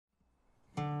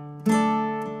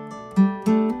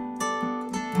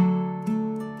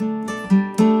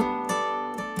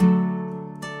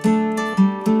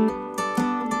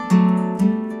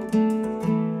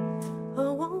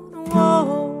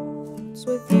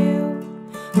you,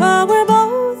 but we're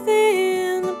both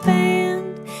in the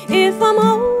band. If I'm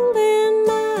holding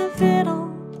my fiddle,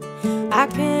 I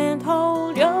can't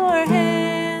hold your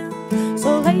hand.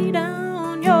 So lay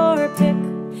down your pick,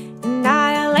 and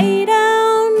I lay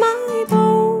down my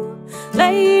bow.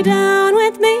 Lay down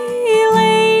with me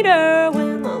later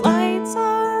when the lights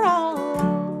are all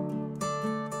low.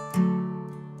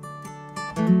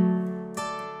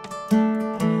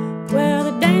 Well,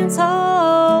 the dance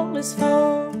hall is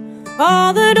full,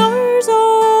 all the doors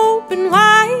open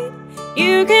wide.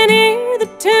 You can hear the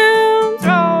tunes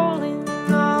rolling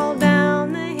all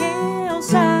down the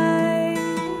hillside.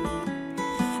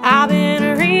 I've been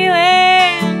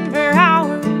reeling for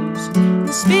hours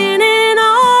and spinning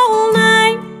all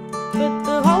night, but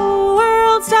the whole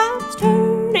world stops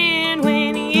turning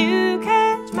when you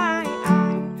catch my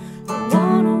eye. I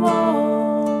wanna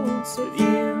waltz with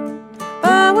you,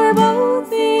 but we're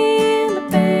both in the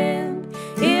band.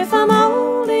 If I'm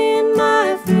holding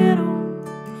my fiddle,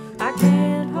 I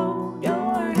can't hold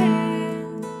your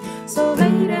hand. So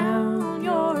lay down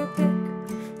your pick,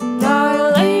 and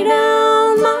I'll lay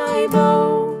down my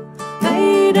bow.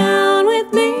 Lay down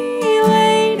with me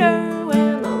later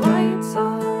when the lights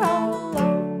are all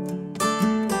low.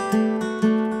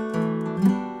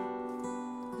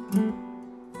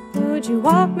 Would you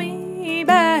walk me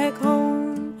back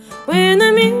home when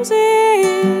the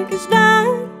music is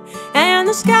done and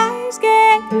the sky's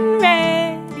getting red?